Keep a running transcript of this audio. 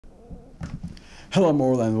Hello,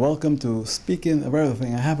 Morla, and welcome to Speaking of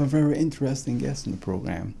Everything. I have a very interesting guest in the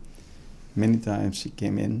program. Many times she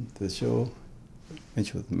came in to the show when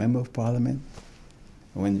she was a member of Parliament.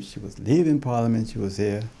 And when she was leaving Parliament, she was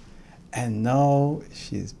here. And now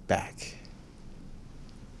she's back.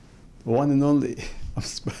 The one and only,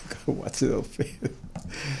 what's it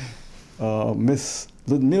up? Miss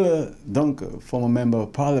Ludmila Duncan, former member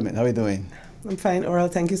of Parliament. How are you doing? I'm fine, Oral.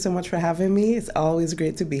 Thank you so much for having me. It's always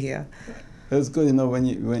great to be here. It's good, you know, when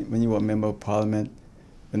you were a member of Parliament,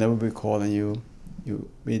 whenever we call on you, you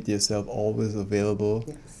made yourself always available.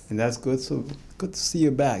 Yes. And that's good. So good to see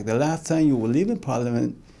you back. The last time you were leaving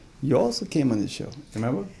Parliament, you also came on the show,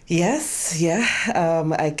 remember? Yes, yeah.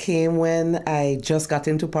 I came when I just got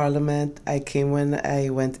into Parliament. I came when I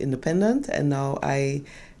went independent, and now I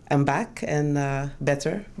am back and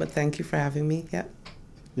better. But thank you for having me. Yeah.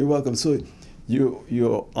 You're welcome. So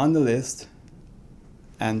you're on the list,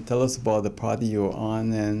 and tell us about the party you're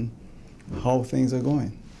on and how things are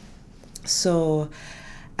going. So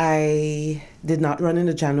I did not run in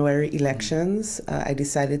the January elections. I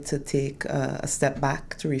decided to take a step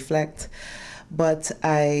back to reflect. But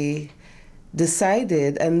I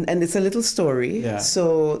decided, and it's a little story. Yeah.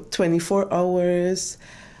 So 24 hours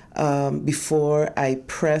before I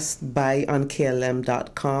pressed buy on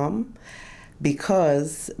KLM.com,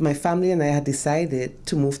 because my family and I had decided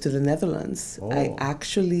to move to the Netherlands. Oh. I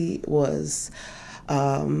actually was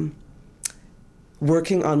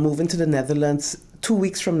working on moving to the Netherlands 2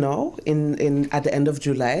 weeks from now, at the end of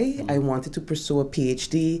July. I wanted to pursue a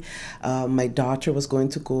PhD. My daughter was going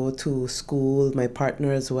to go to school. My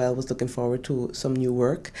partner as well was looking forward to some new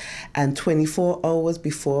work. And 24 hours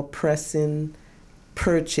before pressing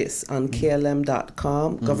purchase on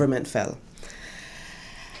KLM.com, government fell.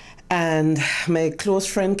 And my close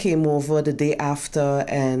friend came over the day after,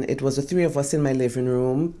 and it was the three of us in my living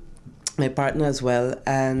room, my partner as well,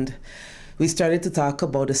 and we started to talk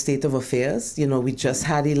about the state of affairs. You know, we just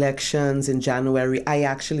had elections in January. I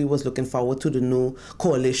actually was looking forward to the new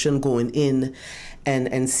coalition going in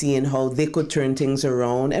and seeing how they could turn things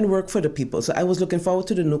around and work for the people. So I was looking forward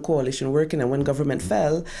to the new coalition working, and when government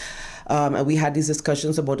fell, and we had these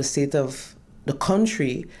discussions about the state of the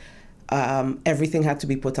country, everything had to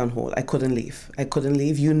be put on hold. I couldn't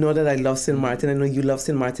leave. You know that I love St. Martin. I know you love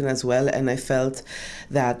St. Martin as well. And I felt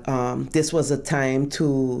that this was a time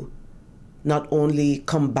to not only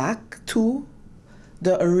come back to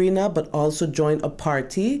the arena, but also join a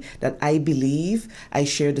party that I believe I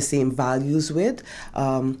share the same values with,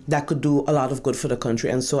 that could do a lot of good for the country.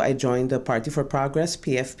 And so I joined the Party for Progress,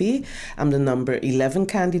 PFP. I'm the number 11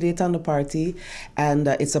 candidate on the party. And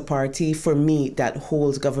it's a party for me that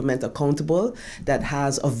holds government accountable, that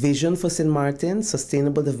has a vision for St. Martin,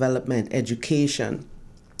 sustainable development, education,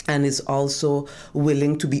 and is also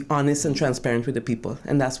willing to be honest and transparent with the people.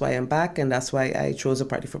 And that's why I'm back, and that's why I chose the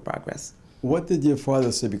Party for Progress. What did your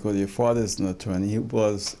father say? Because your father is an attorney. He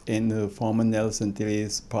was in the former Nelson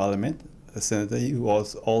Tilly's Parliament, a senator. He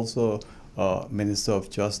was also Minister of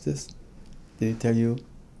Justice. Did he tell you,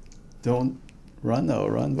 don't run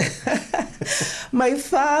or run? My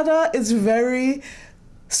father is very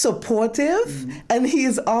supportive, and he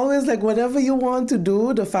is always like, whatever you want to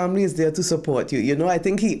do, the family is there to support you. You know, I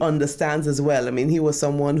think he understands as well. I mean, he was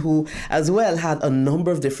someone who as well had a number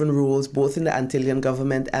of different roles, both in the Antillean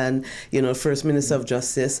government and, you know, First Minister of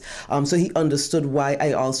Justice. So he understood why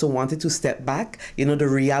I also wanted to step back. You know, the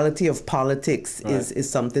reality of politics Right. is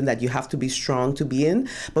something that you have to be strong to be in.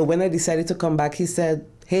 But when I decided to come back, he said,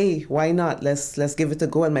 hey, why not? Let's give it a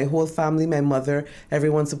go. And my whole family, my mother,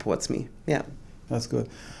 everyone supports me. Yeah. That's good.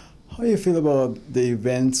 How do you feel about the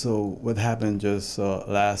events or what happened just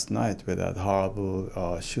last night with that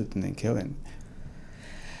horrible shooting and killing?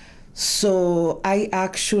 So I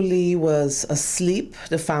actually was asleep.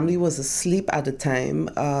 The family was asleep at the time,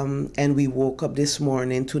 and we woke up this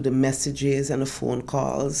morning to the messages and the phone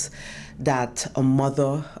calls that a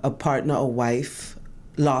mother, a partner, a wife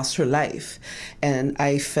lost her life. And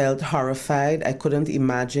I felt horrified. I couldn't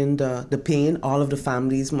imagine the pain all of the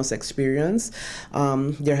families must experience.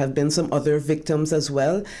 There have been some other victims as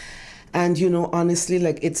well. And, you know, honestly,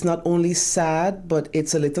 like, it's not only sad, but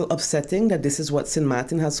it's a little upsetting that this is what St.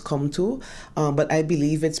 Martin has come to. But I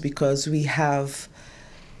believe it's because we have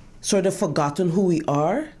sort of forgotten who we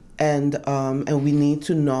are, and we need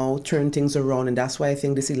to now turn things around. And that's why I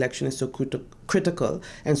think this election is so critical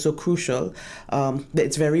and so crucial.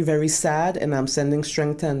 It's very, very sad, and I'm sending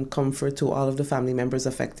strength and comfort to all of the family members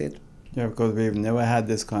affected. Yeah, because we've never had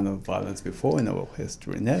this kind of violence before in our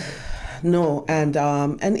history, never. No,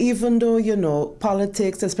 and even though, you know,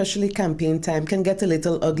 politics, especially campaign time, can get a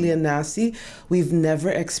little ugly and nasty, we've never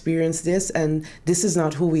experienced this, and this is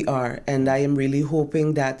not who we are. And I am really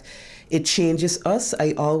hoping that it changes us.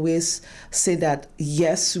 I always say that,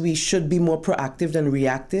 yes, we should be more proactive than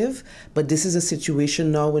reactive, but this is a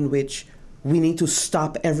situation now in which we need to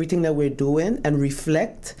stop everything that we're doing and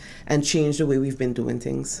reflect and change the way we've been doing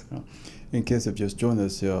things. In case you've just joined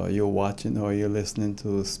us, you're watching or you're listening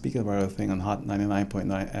to Speaking About Everything on Hot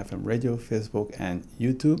 99.9 FM radio, Facebook, and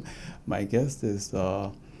YouTube. My guest is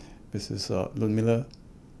Mrs. Ludmila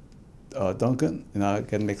Duncan, and I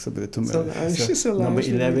get mixed up with the two minutes.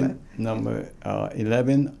 Number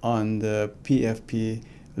 11 on the PFP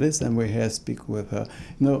list, and we're here to speak with her.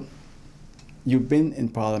 You know, you've been in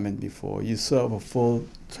Parliament before. You serve a full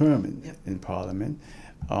term in Parliament.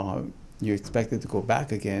 You're expected to go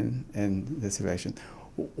back again in this election.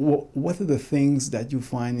 What are the things that you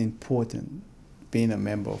find important being a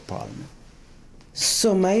member of Parliament?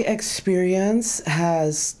 So my experience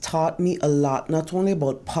has taught me a lot, not only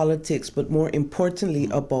about politics, but more importantly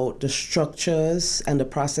about the structures and the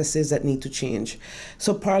processes that need to change.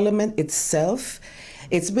 So Parliament itself,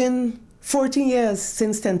 it's been 14 years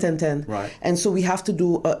since 10-10-10. Right. And so we have to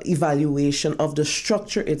do an evaluation of the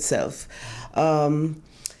structure itself.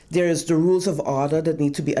 There's the rules of order that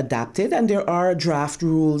need to be adapted, and there are draft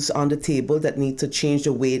rules on the table that need to change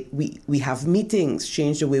the way we have meetings,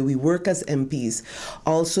 change the way we work as MPs.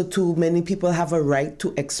 Also, too, many people have a right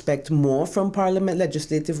to expect more from Parliament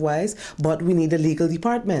legislative-wise, but we need a legal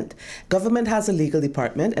department. Government has a legal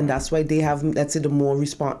department, and that's why they have, let's say,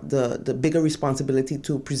 the bigger responsibility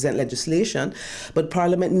to present legislation. But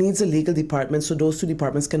Parliament needs a legal department so those two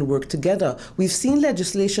departments can work together. We've seen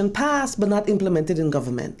legislation passed but not implemented in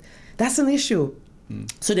government. That's an issue.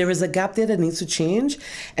 So there is a gap there that needs to change.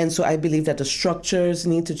 And so I believe that the structures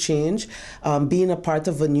need to change. Being a part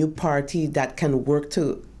of a new party that can work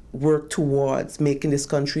towards making this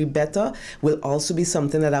country better will also be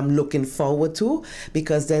something that I'm looking forward to,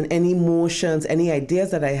 because then any motions, any ideas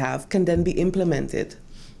that I have can then be implemented.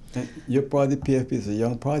 And your party, PFP, is a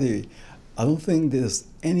young party. I don't think there's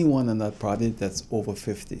anyone in that party that's over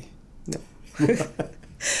 50. No.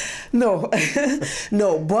 No,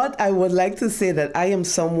 no, but I would like to say that I am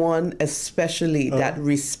someone especially that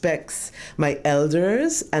respects my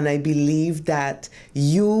elders, and I believe that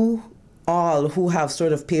you all who have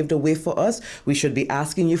sort of paved the way for us, we should be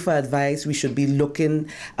asking you for advice, we should be looking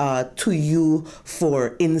to you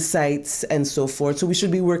for insights and so forth. So we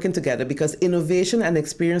should be working together, because innovation and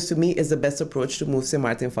experience to me is the best approach to move St.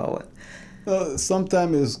 Martin forward.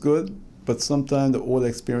 Sometimes it's good, but sometimes the old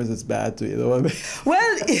experience is bad too, you know what I mean?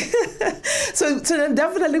 Well, so then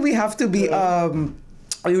definitely we have to be,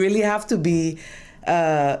 we really have to be,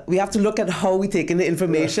 we have to look at how we take in the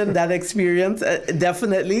information, that experience,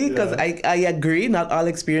 definitely, because I agree, not all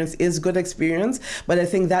experience is good experience, but I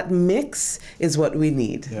think that mix is what we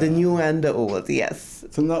need, the new and the old, yes.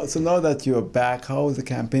 So now that you're back, how is the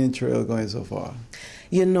campaign trail going so far?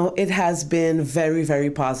 You know, it has been very,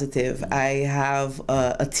 very positive. I have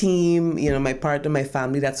a team, you know, my partner, my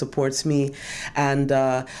family that supports me. And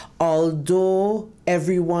although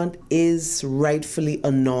everyone is rightfully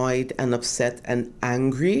annoyed and upset and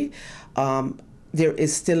angry, there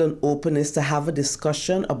is still an openness to have a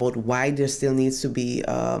discussion about why there still needs to be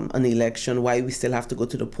an election, why we still have to go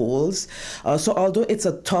to the polls. So although it's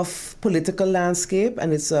a tough political landscape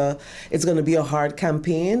and it's going to be a hard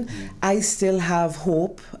campaign, I still have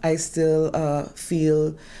hope. I still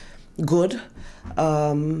feel good.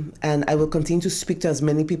 And I will continue to speak to as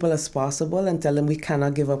many people as possible and tell them we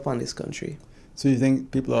cannot give up on this country. So you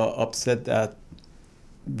think people are upset that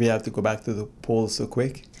we have to go back to the polls so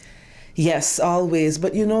quick? Yes, always.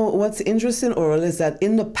 But you know, what's interesting, Oral, is that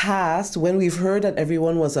in the past, when we've heard that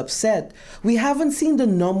everyone was upset, we haven't seen the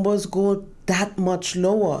numbers go that much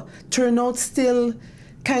lower. Turnout still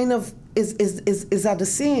kind of is at the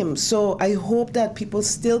same. So I hope that people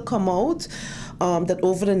still come out, that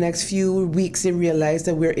over the next few weeks they realize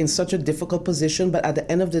that we're in such a difficult position, but at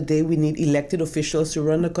the end of the day, we need elected officials to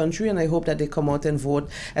run the country, and I hope that they come out and vote,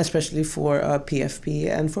 especially for PFP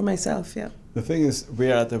and for myself, yeah. The thing is,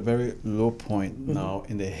 we are at a very low point now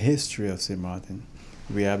in the history of St. Martin.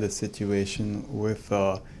 We have the situation with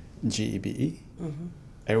GEBE.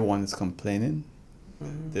 Everyone is complaining,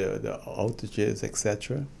 the outages,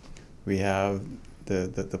 etc. We have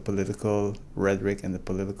the political rhetoric and the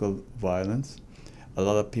political violence. A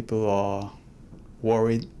lot of people are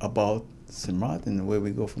worried about St. Martin and where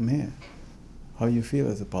we go from here. How do you feel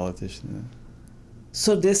as a politician?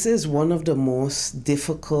 So this is one of the most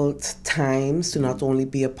difficult times to not only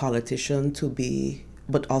be a politician,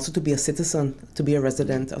 but also to be a citizen, to be a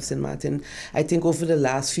resident of St. Martin. I think over the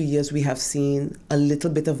last few years, we have seen a little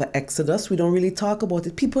bit of an exodus. We don't really talk about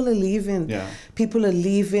it. People are leaving. Yeah. People are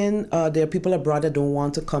leaving. There are people abroad that don't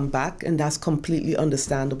want to come back, and that's completely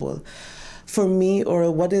understandable. For me, or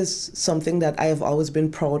what is something that I have always been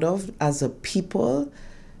proud of as a people,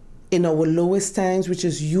 in our lowest times, which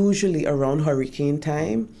is usually around hurricane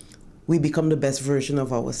time, we become the best version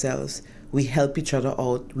of ourselves. We help each other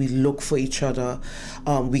out. We look for each other.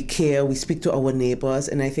 We care. We speak to our neighbors.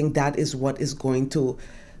 And I think that is what is going to,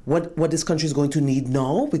 what this country is going to need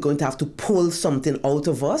now. We're going to have to pull something out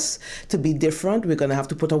of us to be different. We're going to have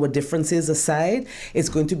to put our differences aside. It's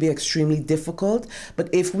going to be extremely difficult. But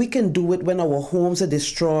if we can do it when our homes are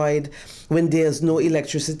destroyed, when there's no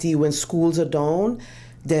electricity, when schools are down,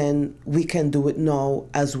 then we can do it now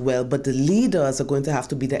as well. But the leaders are going to have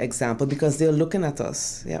to be the example because they're looking at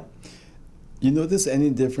us. Yeah. You notice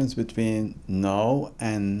any difference between now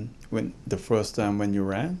and when the first time when you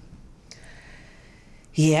ran?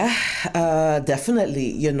 Yeah,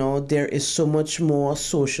 definitely. You know, there is so much more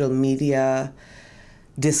social media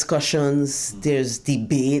discussions, there's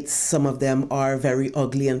debates. Some of them are very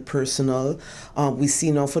ugly and personal. We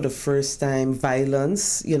see now for the first time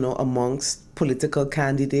violence, you know, amongst political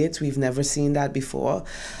candidates. We've never seen that before.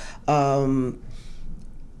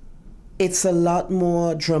 It's a lot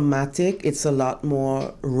more dramatic. It's a lot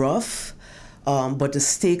more rough. But the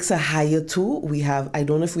stakes are higher too. I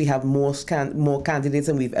don't know if we have more candidates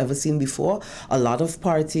than we've ever seen before. A lot of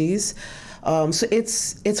parties. So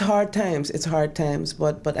it's hard times. It's hard times.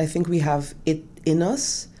 But I think we have it in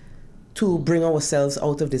us to bring ourselves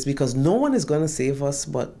out of this because no one is going to save us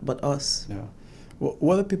but us. Yeah. Well,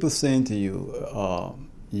 what are people saying to you,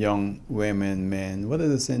 young women, men? What are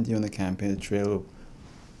they saying to you on the campaign trail?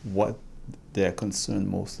 What they're concerned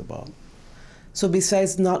most about? So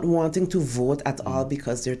besides not wanting to vote at all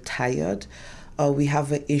because they're tired, we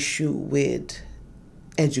have an issue with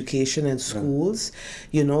education and schools.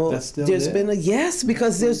 You know, there's been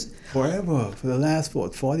because there's forever for the last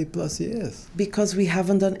 40 plus years, because we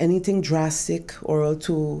haven't done anything drastic or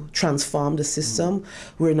to transform the system.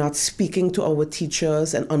 We're not speaking to our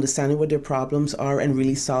teachers and understanding what their problems are and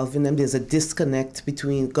really solving them. There's a disconnect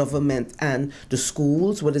between government and the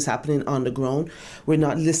schools, what is happening on the ground. We're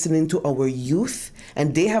not listening to our youth,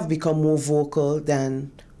 and they have become more vocal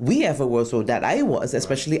than we ever were, so that I was,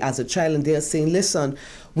 especially as a child, and they're saying, listen,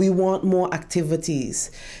 we want more activities.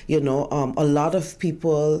 You know, a lot of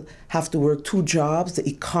people have to work 2 jobs. The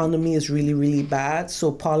economy is really, really bad.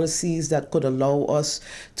 So policies that could allow us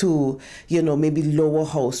to, you know, maybe lower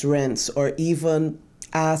house rents or even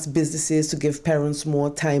ask businesses to give parents more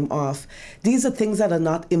time off. These are things that are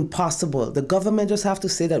not impossible. The government just have to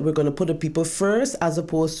say that we're going to put the people first as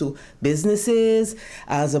opposed to businesses,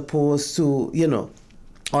 as opposed to, you know,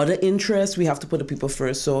 other interests. We have to put the people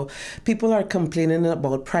first. So people are complaining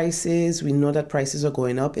about prices. We know that prices are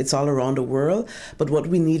going up. It's all around the world. But what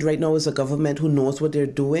we need right now is a government who knows what they're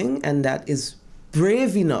doing and that is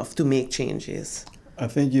brave enough to make changes. I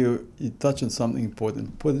think you touch on something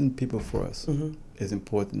important. Putting people first is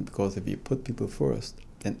important because if you put people first,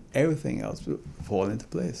 then everything else will fall into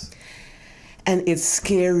place. And it's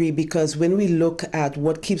scary because when we look at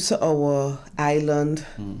what keeps our island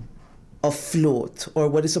afloat, or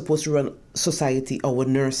what is supposed to run society, our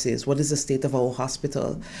nurses, what is the state of our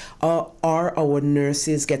hospital? Are our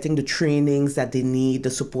nurses getting the trainings that they need,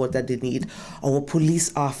 the support that they need? Our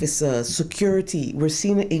police officers, security, we're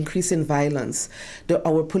seeing an increase in violence.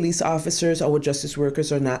 Our police officers, our justice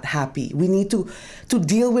workers are not happy. We need to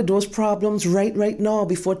deal with those problems right now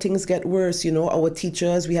before things get worse. You know, our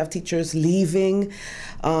teachers, we have teachers leaving,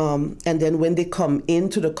 and then when they come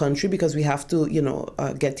into the country, because we have to, you know,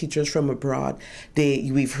 get teachers from abroad,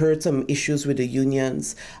 we've heard some issues with the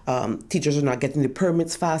unions. Teachers are not getting the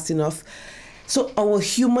permits fast enough. So our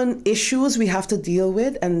human issues we have to deal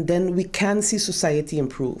with, and then we can see society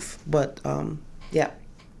improve. But yeah.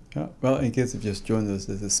 Well, in case you've just joined us,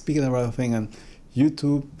 this is Speaking of Other Thing on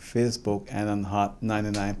YouTube, Facebook, and on Hot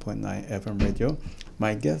 99.9 FM radio.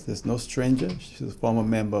 My guest is no stranger. She's a former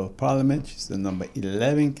member of Parliament. She's the number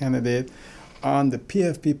 11 candidate on the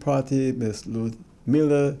PFP party, Ms.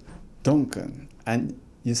 Ludmila Duncan. And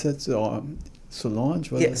you said Solange?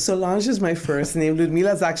 Yeah, Solange is my first name.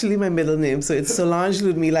 Ludmila is actually my middle name. So it's Solange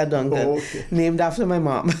Ludmila Duncan, named after my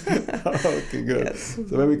mom. Okay, good. Yes.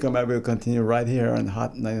 So when we come back, we'll continue right here on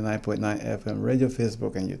Hot 99.9 FM, radio,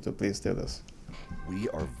 Facebook, and YouTube. Please stay with us. We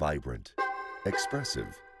are vibrant, expressive,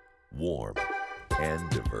 warm, and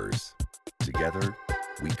diverse. Together,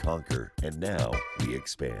 We conquer, and now we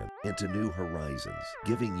expand into new horizons,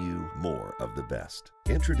 giving you more of the best.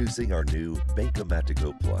 Introducing our new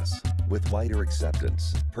Bankomatico Plus with wider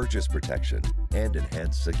acceptance, purchase protection, and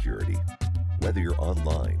enhanced security. Whether you're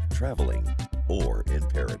online, traveling, or in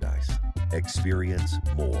paradise, experience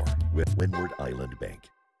more with Windward Island Bank.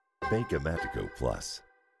 Bankomatico Plus.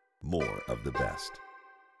 More of the best.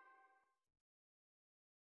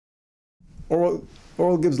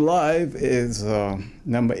 Oral Gibbs Live is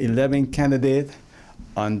number 11 candidate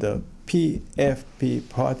on the PFP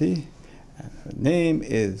party. And her name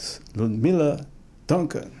is Ludmila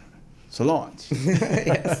Duncan. Solange.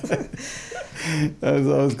 Yes. It's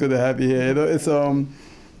always good to have you here. You know, it's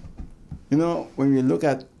you know, when we look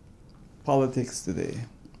at politics today,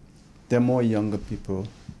 there are more younger people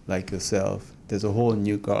like yourself. There's a whole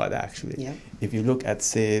new guard actually. Yeah. If you look at,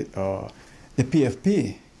 say, the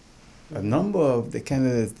PFP, a number of the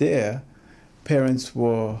candidates there, parents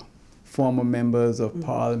were former members of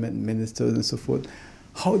parliament, ministers, and so forth.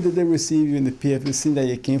 How did they receive you in the PFP, seeing that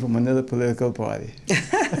you came from another political party?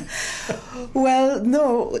 Well,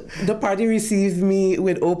 no, the party received me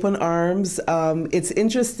with open arms. It's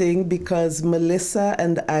interesting because Melissa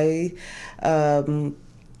and I,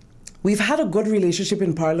 we've had a good relationship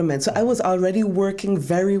in Parliament. So I was already working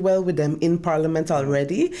very well with them in Parliament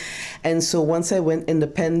already. And so once I went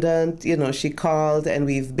independent, you know, she called and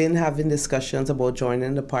we've been having discussions about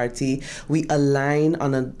joining the party. We align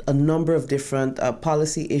on a number of different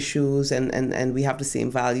policy issues and we have the same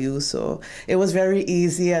values. So it was very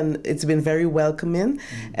easy and it's been very welcoming.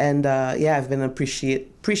 And yeah, I've been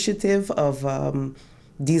appreciative of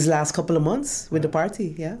these last couple of months with the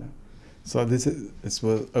party, yeah. So this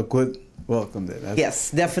was a good welcome then.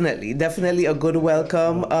 Yes, definitely a good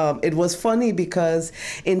welcome. It was funny because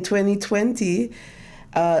in 2020,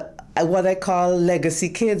 what I call legacy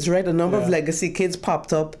kids, right? A number of legacy kids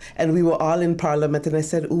popped up and we were all in Parliament and I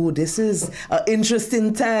said, ooh, this is an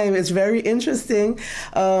interesting time. It's very interesting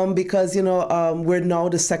because, you know, we're now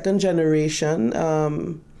the second generation,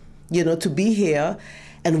 you know, to be here.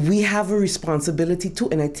 And we have a responsibility too,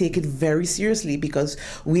 and I take it very seriously because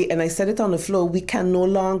and I said it on the floor, we can no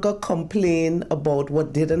longer complain about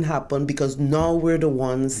what didn't happen because now we're the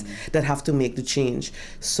ones that have to make the change.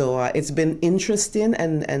 So it's been interesting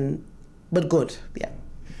but good, yeah.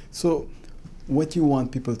 So what do you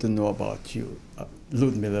want people to know about you,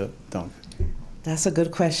 Ludmila Duncan? That's a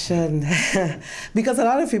good question because a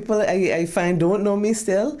lot of people I find don't know me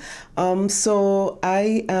still. So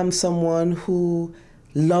I am someone who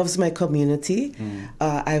loves my community.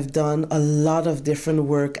 I've done a lot of different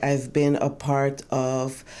work. I've been a part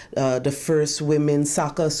of the first Women's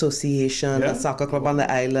Soccer Association, a soccer club on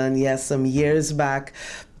the island, yes, some years back.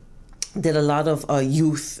 Did a lot of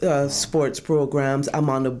youth sports programs. I'm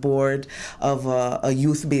on the board of a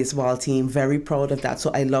youth baseball team. Very proud of that.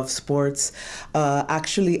 So I love sports.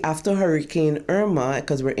 Actually, after Hurricane Irma,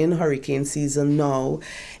 because we're in hurricane season now,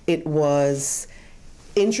 it was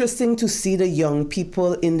interesting to see the young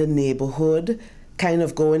people in the neighborhood kind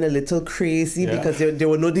of going a little crazy because there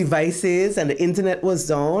were no devices and the internet was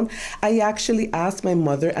down. I actually asked my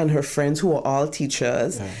mother and her friends, who are all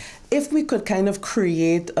teachers, if we could kind of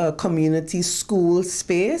create a community school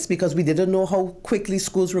space because we didn't know how quickly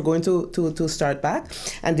schools were going to start back.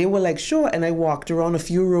 And they were like, sure. And I walked around a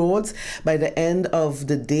few roads. By the end of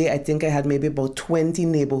the day, I think I had maybe about 20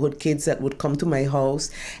 neighborhood kids that would come to my house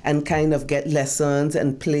and kind of get lessons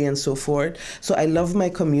and play and so forth. So I love my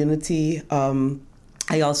community.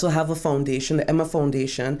 I also have a foundation, the Emma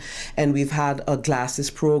Foundation, and we've had a glasses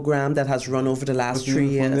program that has run over the last 3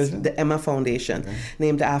 years. Foundation? The Emma Foundation,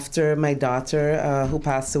 named after my daughter who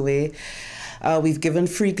passed away. We've given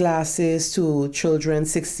free glasses to children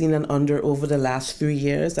 16 and under over the last 3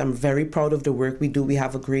 years. I'm very proud of the work we do. We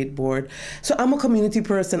have a great board. So I'm a community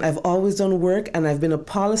person. I've always done work, and I've been a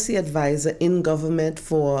policy advisor in government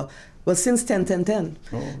for since 10.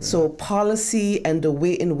 So policy and the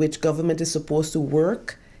way in which government is supposed to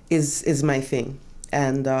work is my thing.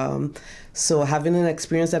 And so having an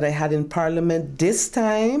experience that I had in Parliament, this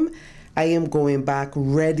time I am going back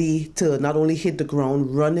ready to not only hit the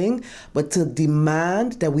ground running, but to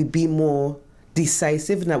demand that we be more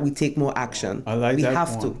decisive and that we take more action. I like we that have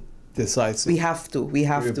point. to. Decisive. We have to.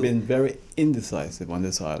 We've been very indecisive on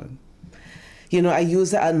this island. You know, I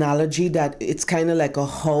use the analogy that it's kind of like a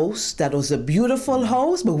house that was a beautiful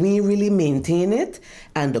house, but we really maintain it,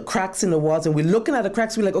 and the cracks in the walls, and we're looking at the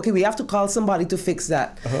cracks, we're like, okay, we have to call somebody to fix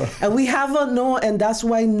that. And we haven't known, and that's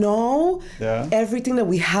why now, everything that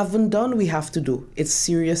we haven't done, we have to do. It's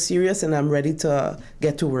serious, and I'm ready to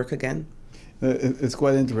get to work again. It's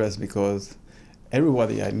quite interesting because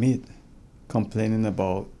everybody I meet complaining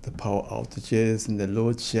about the power outages and the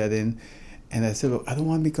load shedding. And I said, look, I don't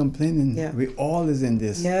want to be complaining. Yeah. We all is in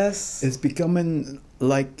this. Yes. It's becoming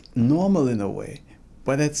like normal in a way.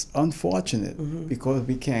 But it's unfortunate because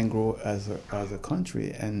we can't grow as a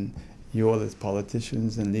country. And you all as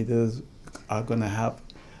politicians and leaders are going to have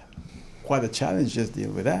quite a challenge just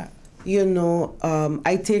dealing with that. You know,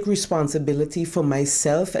 I take responsibility for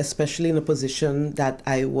myself, especially in a position that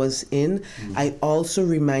I was in. I also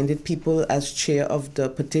reminded people as chair of the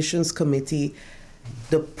petitions committee,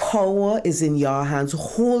 the power is in your hands.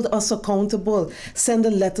 Hold us accountable. Send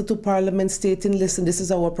a letter to Parliament stating, listen, this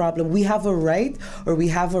is our problem. We have a right, or we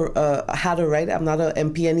have had a right. I'm not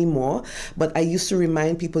an MP anymore, but I used to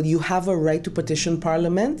remind people, you have a right to petition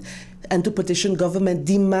Parliament and to petition government.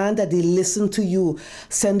 Demand that they listen to you.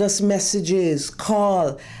 Send us messages,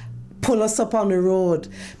 call, pull us up on the road,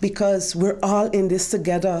 because we're all in this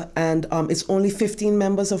together. And it's only 15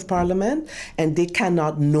 members of Parliament, and they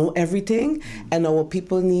cannot know everything. And our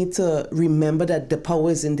people need to remember that the power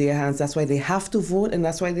is in their hands. That's why they have to vote, and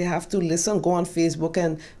that's why they have to listen, go on Facebook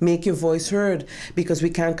and make your voice heard, because we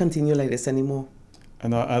can't continue like this anymore. I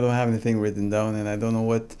don't have anything written down, and I don't know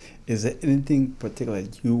what, is there anything particular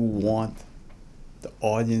you want the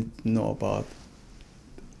audience to know about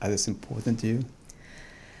that is important to you?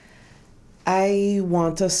 I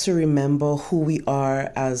want us to remember who we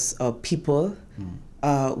are as a people.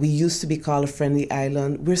 We used to be called a friendly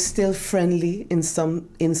island. We're still friendly in some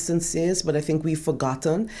instances, but I think we've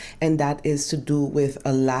forgotten, and that is to do with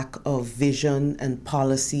a lack of vision and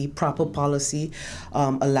policy, proper policy,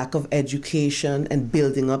 a lack of education and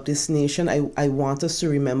building up this nation. I want us to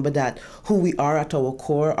remember that who we are at our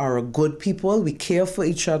core are a good people. We care for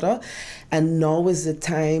each other, and now is the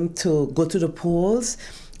time to go to the polls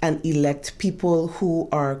and elect people who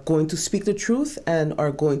are going to speak the truth and are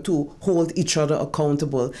going to hold each other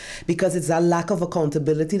accountable. Because it's that lack of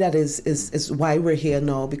accountability that is why we're here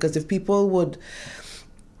now. Because if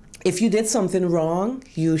you did something wrong,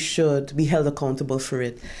 you should be held accountable for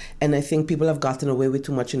it. And I think people have gotten away with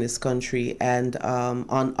too much in this country. And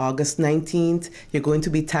on August 19th, you're going to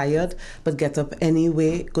be tired, but get up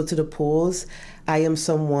anyway, go to the polls. I am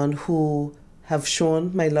someone who have shown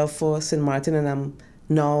my love for St. Martin, and I'm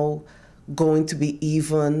now going to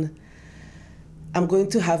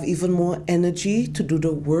have even more energy to do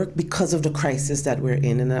the work because of the crisis that we're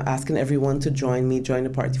in. And I'm asking everyone to join the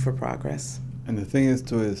Party for Progress. And the thing is,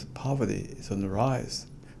 too, is poverty is on the rise.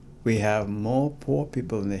 We have more poor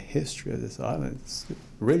people in the history of this island. It's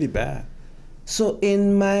really bad. So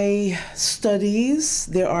in my studies,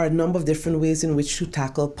 there are a number of different ways in which to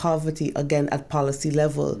tackle poverty, again, at policy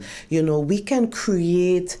level. You know, we can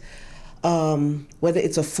create whether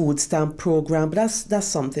it's a food stamp program, but that's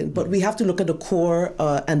something. But we have to look at the core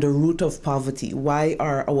and the root of poverty. Why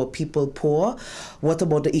are our people poor? What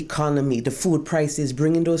about the economy, the food prices,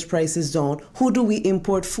 bringing those prices down? Who do we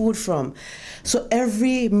import food from? So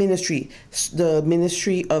every ministry, the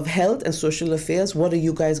Ministry of Health and Social Affairs, what are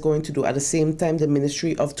you guys going to do? At the same time, the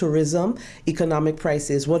Ministry of Tourism, Economic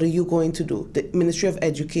Prices, what are you going to do? The Ministry of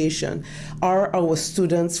Education, are our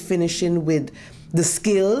students finishing with the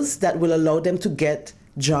skills that will allow them to get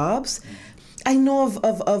jobs? I know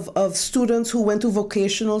of students who went to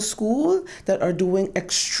vocational school that are doing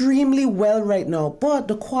extremely well right now, but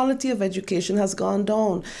the quality of education has gone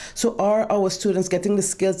down. So are our students getting the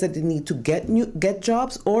skills that they need to get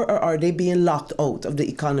jobs, or are they being locked out of the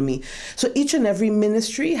economy? So each and every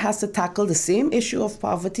ministry has to tackle the same issue of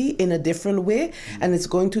poverty in a different way, and it's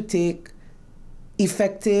going to take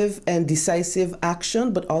effective and decisive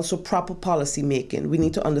action, but also proper policy making. We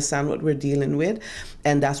need to understand what we're dealing with,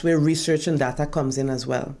 and that's where research and data comes in as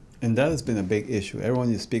well. And that has been a big issue.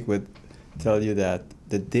 Everyone you speak with tell you that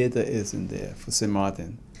the data isn't there for St.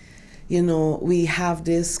 Martin. You know, we have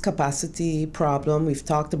this capacity problem. We've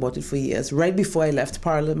talked about it for years. Right before I left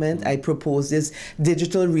Parliament, I proposed this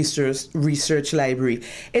digital research library.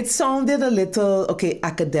 It sounded a little,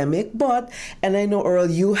 academic, and I know,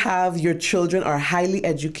 Earl, your children are highly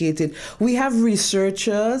educated. We have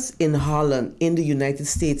researchers in Holland, in the United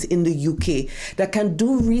States, in the UK, that can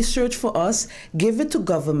do research for us, give it to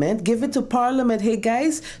government, give it to Parliament. Hey,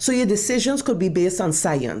 guys, so your decisions could be based on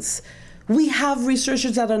science. We have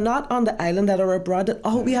researchers that are not on the island, that are abroad, that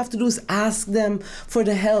all we have to do is ask them for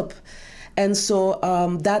the help. And so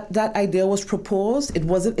that idea was proposed. It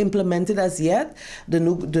wasn't implemented as yet. The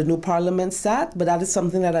new Parliament sat, but that is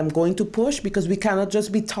something that I'm going to push, because we cannot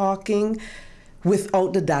just be talking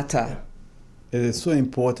without the data. It is so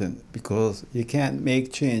important, because you can't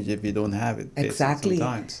make change if you don't have it. Exactly.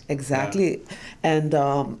 Sometimes. Exactly. Yeah.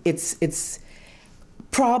 And it's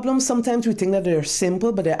problems, sometimes we think that they're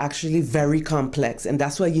simple, but they're actually very complex. And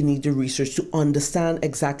that's why you need the research to understand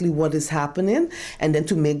exactly what is happening and then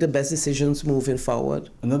to make the best decisions moving forward.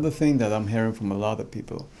 Another thing that I'm hearing from a lot of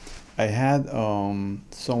people, I had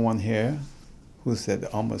someone here who said, the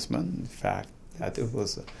ombudsman, in fact, that it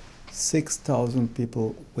was 6,000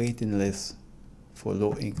 people waiting list for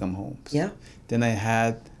low-income homes. Yeah. Then I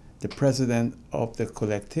had the president of the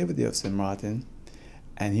collectivity of St. Martin,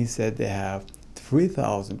 and he said they have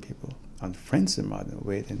 3,000 people on French St. Martin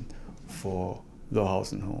waiting for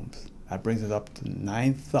low-housing homes. That brings it up to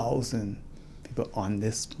 9,000 people on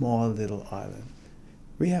this small little island.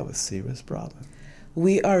 We have a serious problem.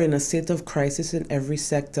 We are in a state of crisis in every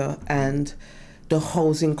sector, and the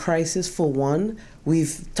housing crisis, for one,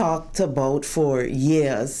 we've talked about for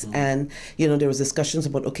years. And, you know, there was discussions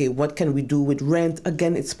about, okay, what can we do with rent?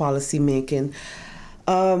 Again, it's policy making.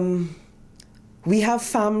 We have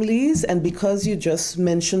families, and because you just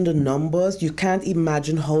mentioned the numbers, you can't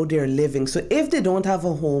imagine how they're living. So if they don't have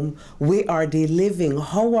a home, where are they living?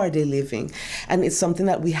 How are they living? And it's something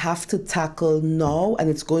that we have to tackle now, and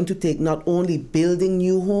it's going to take not only building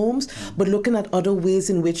new homes, but looking at other ways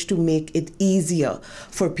in which to make it easier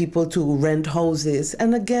for people to rent houses.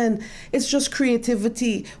 And again, it's just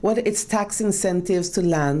creativity, whether it's tax incentives to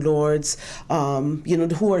landlords, you know,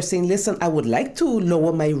 who are saying, listen, I would like to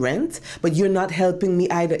lower my rent, but you're not helping me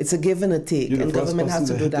either. It's a give and a take, and government has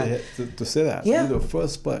to do that. To say that. Yeah. You're the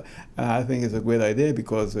first, but I think it's a great idea,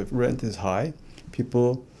 because if rent is high,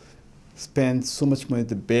 people spend so much money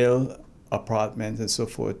to build apartments and so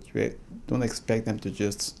forth. You don't expect them to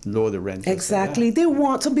just lower the rent. Exactly. They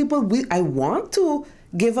want, some people, I want to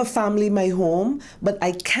give a family my home, but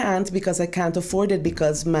I can't because I can't afford it,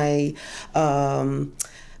 because my loan,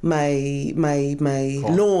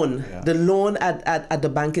 yeah. the loan at the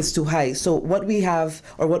bank is too high. So what we have,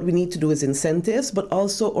 or what we need to do, is incentives, but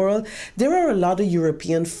also, Oral, there are a lot of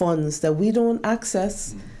European funds that we don't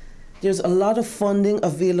access. There's a lot of funding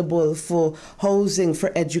available for housing,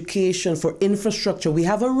 for education, for infrastructure. We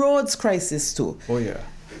have a roads crisis too. Oh yeah.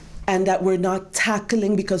 And that we're not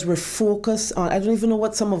tackling because we're focused on, I don't even know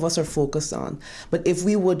what some of us are focused on. But if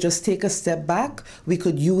we would just take a step back, we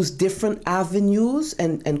could use different avenues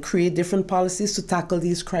and create different policies to tackle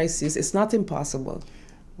these crises. It's not impossible.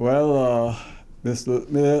 Well, Ms.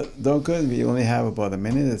 Ludmila, Duncan, we only have about a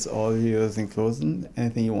minute. It's all yours in closing.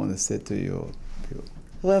 Anything you want to say to your people?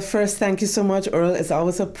 Well, first, thank you so much, Earl. It's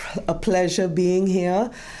always a pleasure being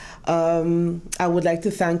here. I would like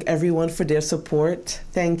to thank everyone for their support.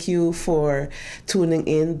 Thank you for tuning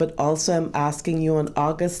in, but also I'm asking you on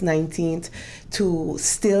August 19th to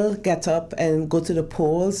still get up and go to the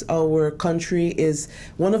polls. Our country is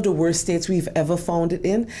one of the worst states we've ever found it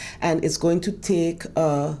in, and it's going to take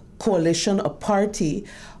a coalition, a party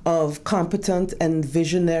of competent and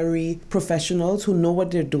visionary professionals who know what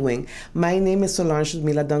they're doing. My name is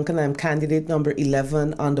Ludmila Duncan. I'm candidate number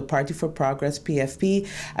 11 on the Party for Progress, PFP.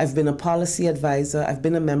 I've been a policy advisor. I've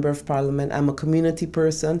been a member of parliament. I'm a community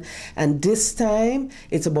person. And this time,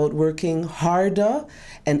 it's about working harder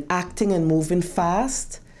and acting and moving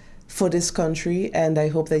fast for this country. And I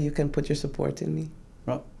hope that you can put your support in me.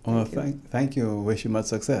 Well, thank you. Wish you much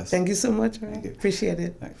success. Thank you so much. Thank you. Appreciate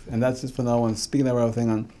it. Thanks. And that's it for now on Speaking of Everything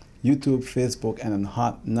on YouTube, Facebook, and on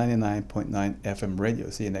Hot 99.9 FM radio.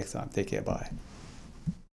 See you next time. Take care. Bye.